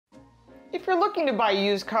If you're looking to buy a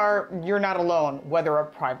used car, you're not alone. Whether a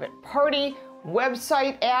private party,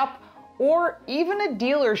 website, app, or even a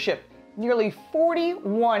dealership, nearly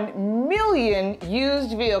 41 million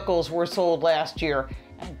used vehicles were sold last year.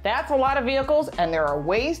 And that's a lot of vehicles, and there are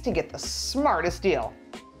ways to get the smartest deal.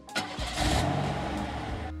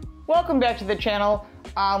 Welcome back to the channel.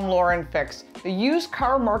 I'm Lauren Fix. The used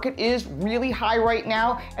car market is really high right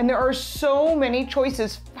now, and there are so many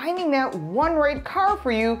choices. Finding that one right car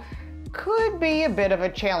for you could be a bit of a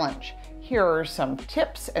challenge. Here are some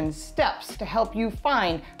tips and steps to help you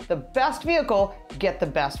find the best vehicle, get the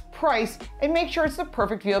best price, and make sure it's the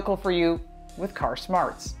perfect vehicle for you with Car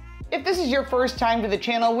Smarts. If this is your first time to the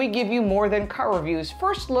channel, we give you more than car reviews.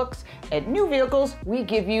 First looks at new vehicles, we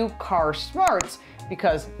give you Car Smarts,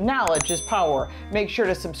 because knowledge is power. Make sure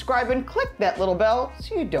to subscribe and click that little bell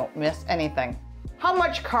so you don't miss anything. How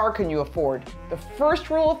much car can you afford? The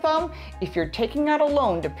first rule of thumb, if you're taking out a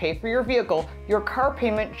loan to pay for your vehicle, your car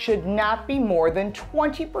payment should not be more than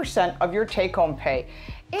 20% of your take-home pay.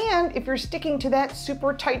 And if you're sticking to that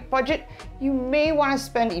super tight budget, you may want to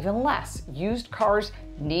spend even less. Used cars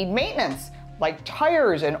need maintenance, like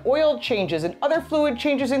tires and oil changes and other fluid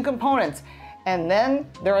changes and components. And then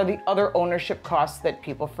there are the other ownership costs that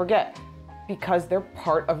people forget because they're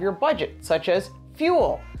part of your budget, such as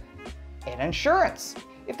fuel and insurance.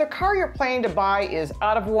 If the car you're planning to buy is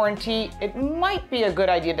out of warranty, it might be a good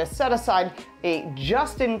idea to set aside a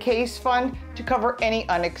just-in-case fund to cover any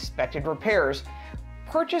unexpected repairs.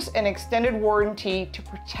 Purchase an extended warranty to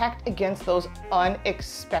protect against those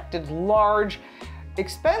unexpected large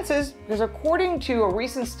expenses, because according to a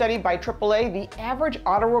recent study by AAA, the average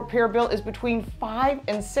auto repair bill is between $500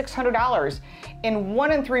 and $600, and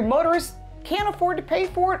 1 in 3 motorists can't afford to pay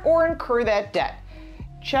for it or incur that debt.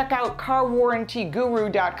 Check out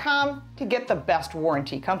carwarrantyguru.com to get the best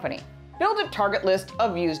warranty company. Build a target list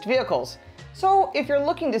of used vehicles. So if you're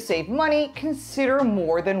looking to save money, consider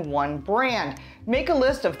more than one brand. Make a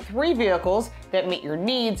list of 3 vehicles that meet your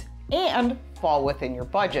needs and fall within your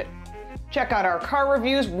budget. Check out our car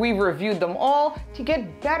reviews. We've reviewed them all to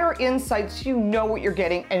get better insights so you know what you're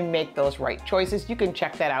getting and make those right choices. You can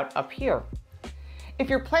check that out up here. If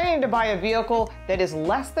you're planning to buy a vehicle that is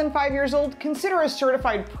less than 5 years old, consider a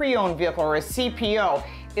certified pre-owned vehicle or a CPO.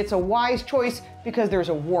 It's a wise choice because there's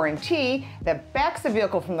a warranty that backs the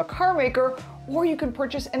vehicle from the car maker, or you can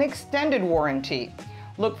purchase an extended warranty.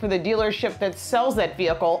 Look for the dealership that sells that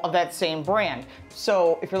vehicle of that same brand.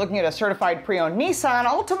 So if you're looking at a certified pre-owned Nissan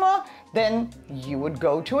Altima, then you would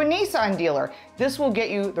go to a Nissan dealer. This will get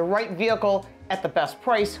you the right vehicle at the best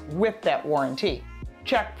price with that warranty.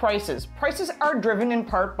 Check prices. Prices are driven in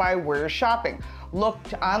part by where you're shopping. Look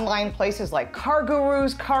to online places like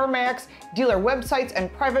CarGurus, CarMax, dealer websites,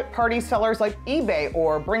 and private party sellers like eBay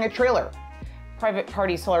or Bring a Trailer. Private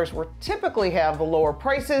party sellers will typically have the lower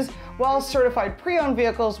prices, while certified pre-owned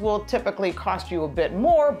vehicles will typically cost you a bit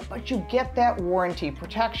more, but you get that warranty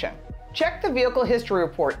protection. Check the vehicle history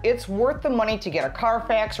report. It's worth the money to get a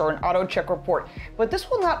CarFax or an AutoCheck report, but this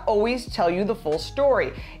will not always tell you the full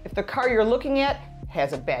story. If the car you're looking at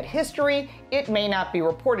has a bad history, it may not be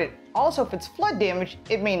reported. Also, if it's flood damage,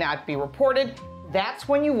 it may not be reported. That's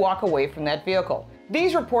when you walk away from that vehicle.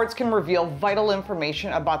 These reports can reveal vital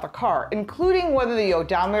information about the car, including whether the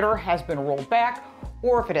odometer has been rolled back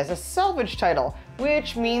or if it has a salvage title,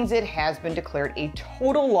 which means it has been declared a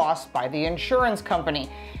total loss by the insurance company.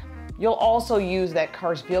 You'll also use that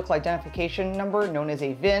car's vehicle identification number, known as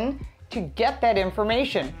a VIN, to get that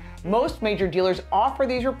information. Most major dealers offer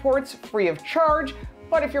these reports free of charge,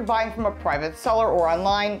 but if you're buying from a private seller or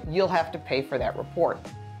online, you'll have to pay for that report.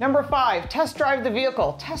 Number 5, test drive the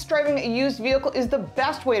vehicle. Test driving a used vehicle is the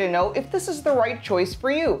best way to know if this is the right choice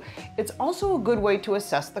for you. It's also a good way to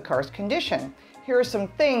assess the car's condition. Here are some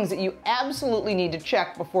things that you absolutely need to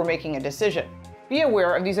check before making a decision. Be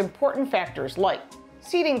aware of these important factors like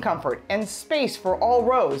seating comfort and space for all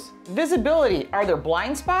rows, visibility, are there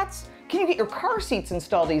blind spots? Can you get your car seats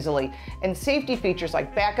installed easily? And safety features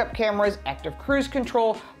like backup cameras, active cruise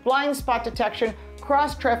control, blind spot detection,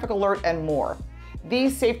 cross traffic alert, and more.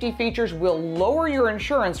 These safety features will lower your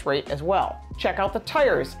insurance rate as well. Check out the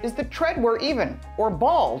tires. Is the tread wear even or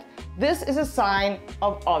bald? This is a sign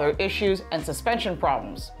of other issues and suspension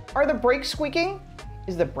problems. Are the brakes squeaking?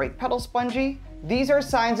 Is the brake pedal spongy? These are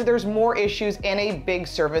signs that there's more issues and a big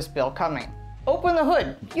service bill coming. Open the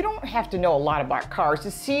hood. You don't have to know a lot about cars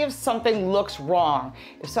to see if something looks wrong.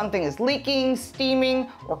 If something is leaking, steaming,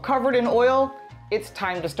 or covered in oil, it's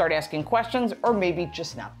time to start asking questions or maybe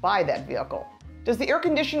just not buy that vehicle. Does the air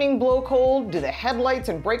conditioning blow cold? Do the headlights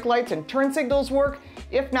and brake lights and turn signals work?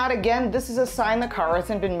 If not, again, this is a sign the car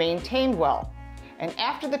hasn't been maintained well. And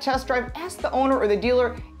after the test drive, ask the owner or the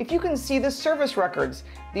dealer if you can see the service records.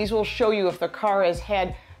 These will show you if the car has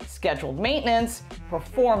had scheduled maintenance,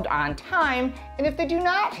 performed on time, and if they do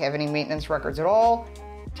not have any maintenance records at all,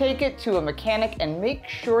 take it to a mechanic and make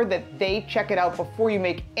sure that they check it out before you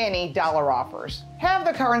make any dollar offers. Have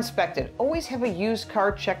the car inspected. Always have a used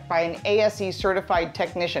car checked by an ASE certified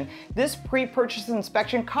technician. This pre-purchase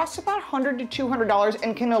inspection costs about $100 to $200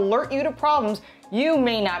 and can alert you to problems you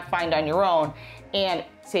may not find on your own and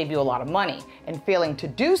save you a lot of money. And failing to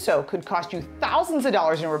do so could cost you thousands of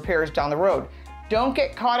dollars in repairs down the road. Don't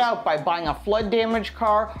get caught out by buying a flood damaged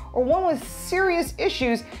car or one with serious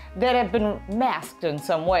issues that have been masked in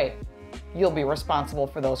some way. You'll be responsible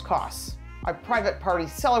for those costs. A private party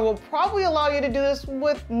seller will probably allow you to do this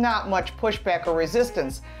with not much pushback or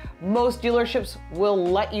resistance. Most dealerships will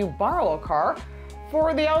let you borrow a car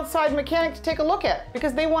for the outside mechanic to take a look at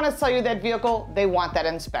because they want to sell you that vehicle, they want that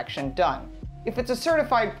inspection done. If it's a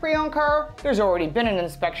certified pre-owned car, there's already been an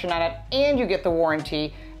inspection on it and you get the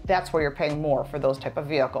warranty. That's where you're paying more for those type of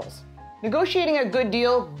vehicles. Negotiating a good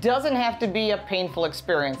deal doesn't have to be a painful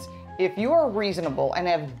experience. If you are reasonable and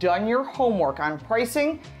have done your homework on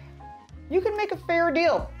pricing, you can make a fair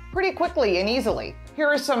deal pretty quickly and easily. Here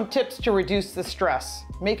are some tips to reduce the stress.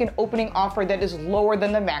 Make an opening offer that is lower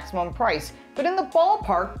than the maximum price, but in the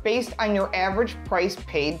ballpark based on your average price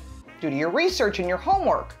paid due to your research and your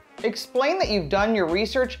homework. Explain that you've done your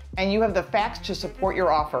research and you have the facts to support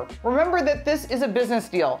your offer. Remember that this is a business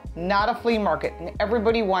deal, not a flea market, and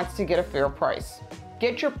everybody wants to get a fair price.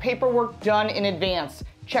 Get your paperwork done in advance.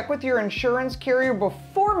 Check with your insurance carrier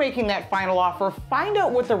before making that final offer. Find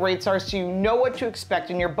out what the rates are so you know what to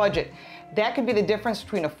expect in your budget. That could be the difference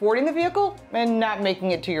between affording the vehicle and not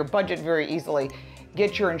making it to your budget very easily.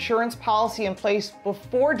 Get your insurance policy in place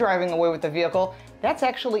before driving away with the vehicle. That's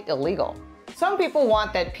actually illegal. Some people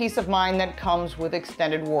want that peace of mind that comes with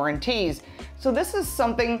extended warranties. So this is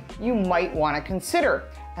something you might want to consider.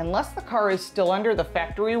 Unless the car is still under the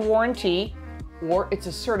factory warranty or it's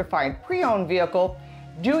a certified pre-owned vehicle,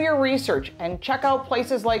 do your research and check out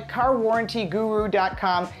places like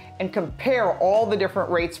carwarrantyguru.com and compare all the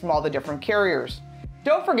different rates from all the different carriers.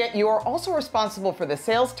 Don't forget, you are also responsible for the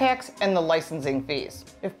sales tax and the licensing fees.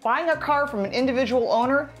 If buying a car from an individual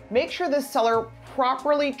owner, make sure the seller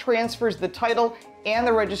properly transfers the title and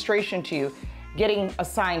the registration to you. Getting a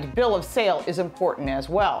signed bill of sale is important as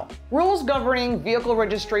well. Rules governing vehicle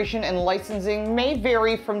registration and licensing may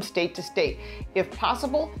vary from state to state. If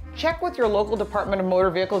possible, check with your local Department of Motor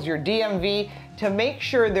Vehicles, your DMV, to make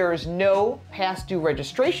sure there is no past due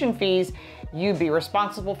registration fees you'd be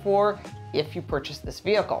responsible for if you purchase this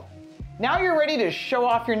vehicle. Now you're ready to show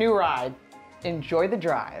off your new ride. Enjoy the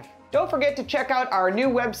drive. Don't forget to check out our new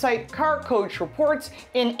website, Car Coach Reports,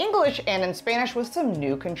 in English and in Spanish with some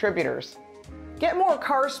new contributors. Get more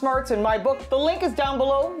car smarts in my book. The link is down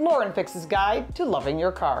below, Lauren Fix's Guide to Loving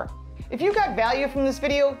Your Car. If you got value from this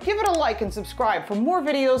video, give it a like and subscribe for more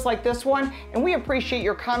videos like this one, and we appreciate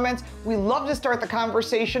your comments. We love to start the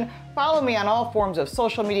conversation. Follow me on all forms of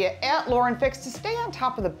social media at Lauren Fix to stay on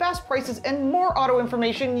top of the best prices and more auto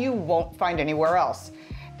information you won't find anywhere else.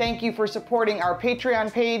 Thank you for supporting our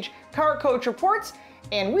Patreon page, Car Coach Reports,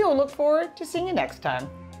 and we will look forward to seeing you next time.